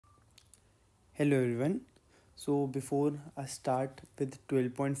Hello everyone. So before I start with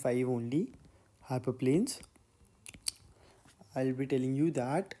 12.5 only hyperplanes, I'll be telling you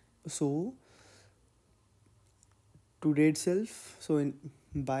that so today itself,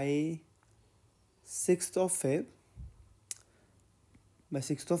 by 6th of Feb, by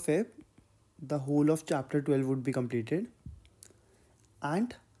 6th of Feb, the whole of chapter 12 would be completed,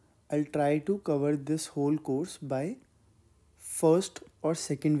 and I'll try to cover this whole course by first or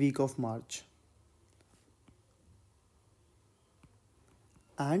second week of March.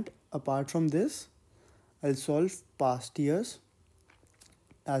 And apart from this, I'll solve past years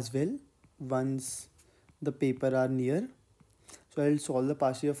as well once the paper are near. So I'll solve the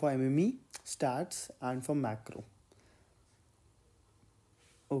past year for MME, stats and for macro.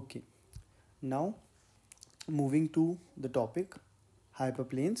 Okay, now moving to the topic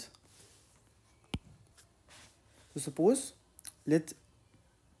hyperplanes. So suppose let's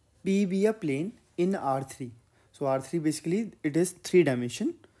P be a plane in R3. So R3 basically it is 3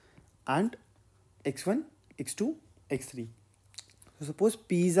 dimension and x1, x2, x3. So suppose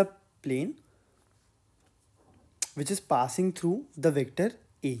P is a plane which is passing through the vector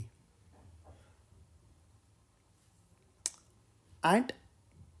A. And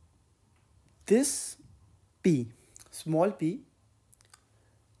this P, small p,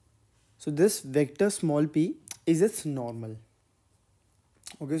 so this vector small p is its normal.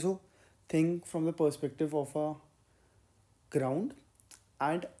 Okay, so think from the perspective of a ground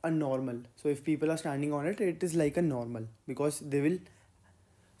and a normal. So if people are standing on it, it is like a normal because they will.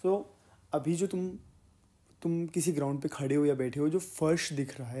 So अभी जो तुम किसी ground पे खड़े हो या बैठे हो, जो फर्श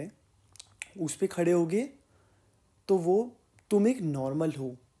दिख रहा है उस पे खड़े होगे तो वो तुम एक नॉर्मल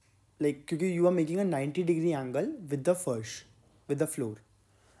हो, लाइक क्योंकि you are making a 90 degree angle with the फर्श, with the floor.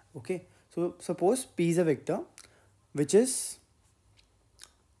 Okay, so suppose P is a vector which is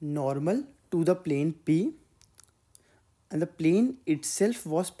normal to the plane P, and the plane itself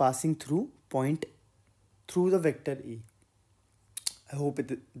was passing through the vector E. I hope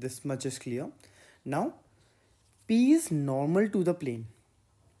this much is clear. Now P is normal to the plane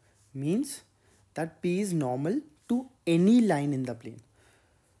means that P is normal to any line in the plane.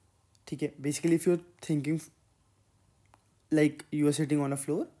 ठीक है, basically if you're thinking like you are sitting on a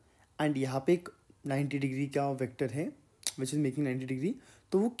floor and यहाँ पे एक 90 degree का vector है which is making 90 degree,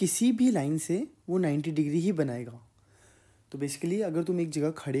 तो वो किसी भी लाइन से वो 90 डिग्री ही बनाएगा. तो बेसिकली अगर तुम एक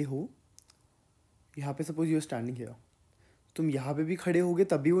जगह खड़े हो, यहाँ पे suppose you are standing here, तुम यहाँ पे भी खड़े होगे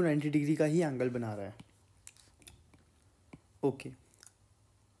तब भी वो 90 डिग्री का ही एंगल बना रहा है. Okay,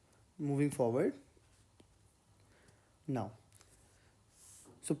 moving forward now.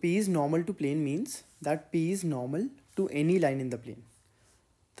 So P is normal to plane means that P is normal to any line in the plane.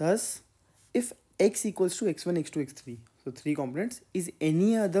 Thus, if x equals to x1, x2, x3, so 3 components, is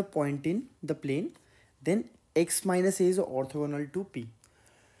any other point in the plane, then x minus a is orthogonal to P.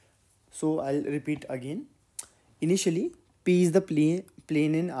 So I'll repeat again. Initially, P is the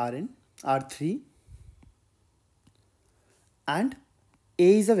plane in R3, and A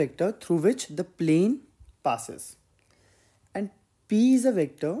is a vector through which the plane passes. And P is a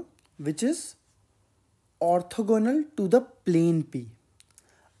vector which is orthogonal to the plane P.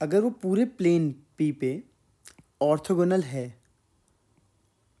 अगर वो पूरे plane P पे orthogonal है,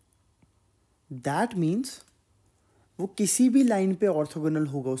 that means वो किसी भी line पे orthogonal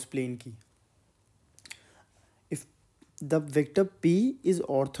होगा उस प्लेन की. If the vector P is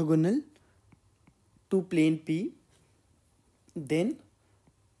orthogonal to plane P, then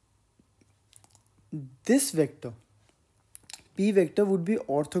this vector P vector would be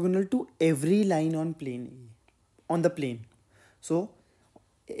orthogonal to every line on plane A, on the plane. So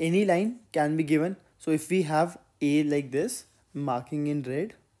any line can be given. So if we have A like this, marking in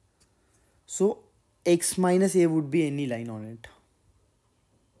red, so x minus A would be any line on it,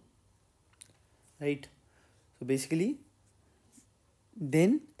 right? So basically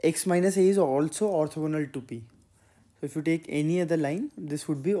then x minus A is also orthogonal to P. So if you take any other line, this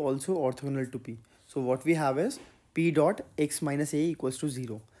would be also orthogonal to P. So what we have is P dot x minus A equals to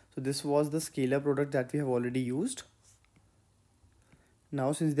 0. So this was the scalar product that we have already used.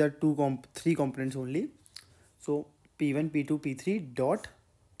 Now since there are 3 components only, so P1, P2, P3 dot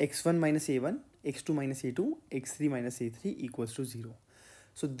x1 minus A1, x2 minus A2, x3 minus A3 equals to 0.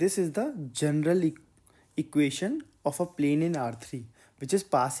 So this is the general equation of a plane in R3 which is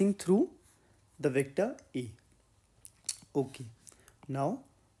passing through the vector A. Okay, now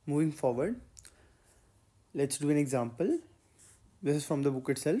moving forward, let's do an example. This is from the book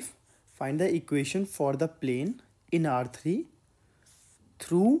itself. Find the equation for the plane in R3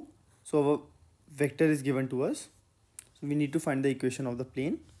 through, so our vector is given to us. So we need to find the equation of the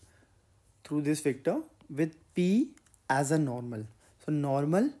plane through this vector with P as a normal. So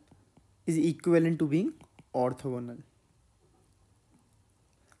normal is equivalent to being orthogonal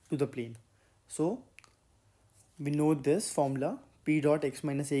to the plane. So we know this formula, P dot x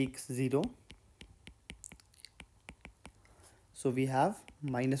minus ax 0. So we have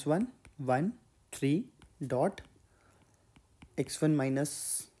minus 1, 1, 3 dot x1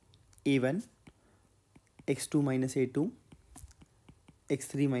 minus a1, x2 minus a2,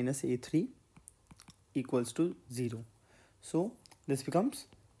 x3 minus a3 equals to 0. So this becomes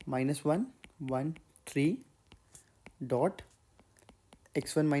minus 1, 1, 3 dot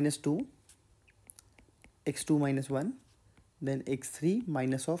x1 minus 2, x2 minus 1, then x3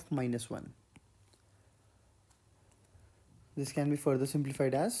 minus of minus 1. This can be further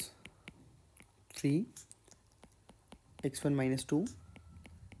simplified as 3 x1 minus 2,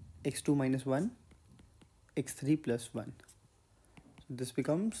 x2 minus 1, x3 plus 1. So this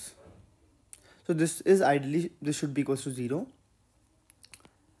becomes, so this is ideally, this should be equals to 0.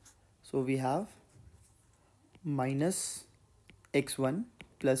 So we have minus x1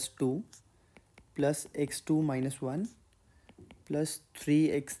 plus 2 plus x2 minus 1 plus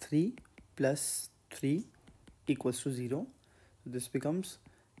 3x3 plus 3 equals to 0. So this becomes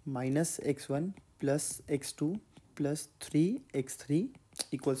minus x1 plus x2 plus 3x3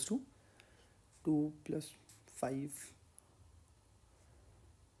 equals to 2 plus 5,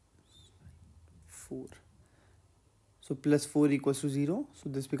 4. So plus 4 equals to 0. So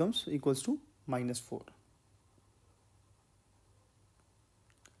this becomes equals to minus 4.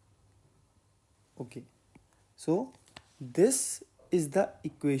 Okay. So this is the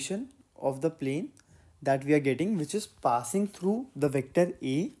equation of the plane that we are getting, which is passing through the vector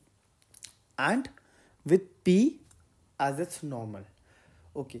A and with P as its normal.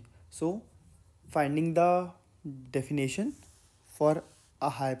 Okay. So finding the definition for a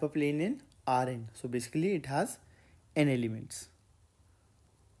hyperplane in Rn. So basically it has n elements.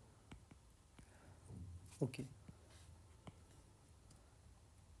 Okay.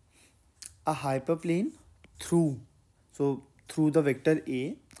 A hyperplane through the vector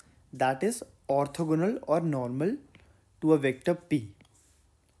A that is orthogonal or normal to a vector P,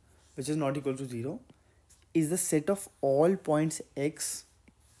 which is not equal to 0, is the set of all points x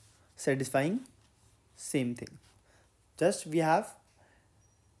satisfying same thing. Just we have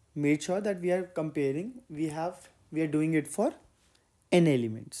made sure that we are comparing, we are doing it for n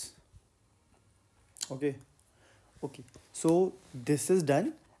elements. Okay. So this is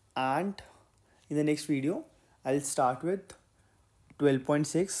done, and in the next video I'll start with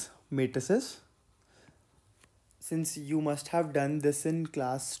 12.6 matrices. Since you must have done this in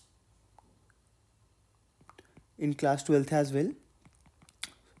class 12th as well,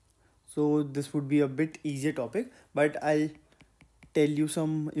 so this would be a bit easier topic, but I'll tell you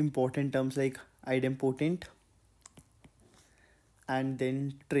some important terms like idempotent and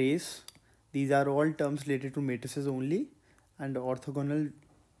then trace. These are all terms related to matrices only, and orthogonal.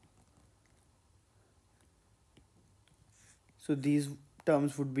 So these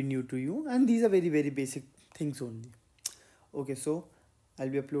terms would be new to you, and these are very, very basic things only. Okay, so I'll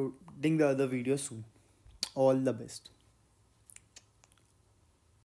be uploading the other videos soon. All the best.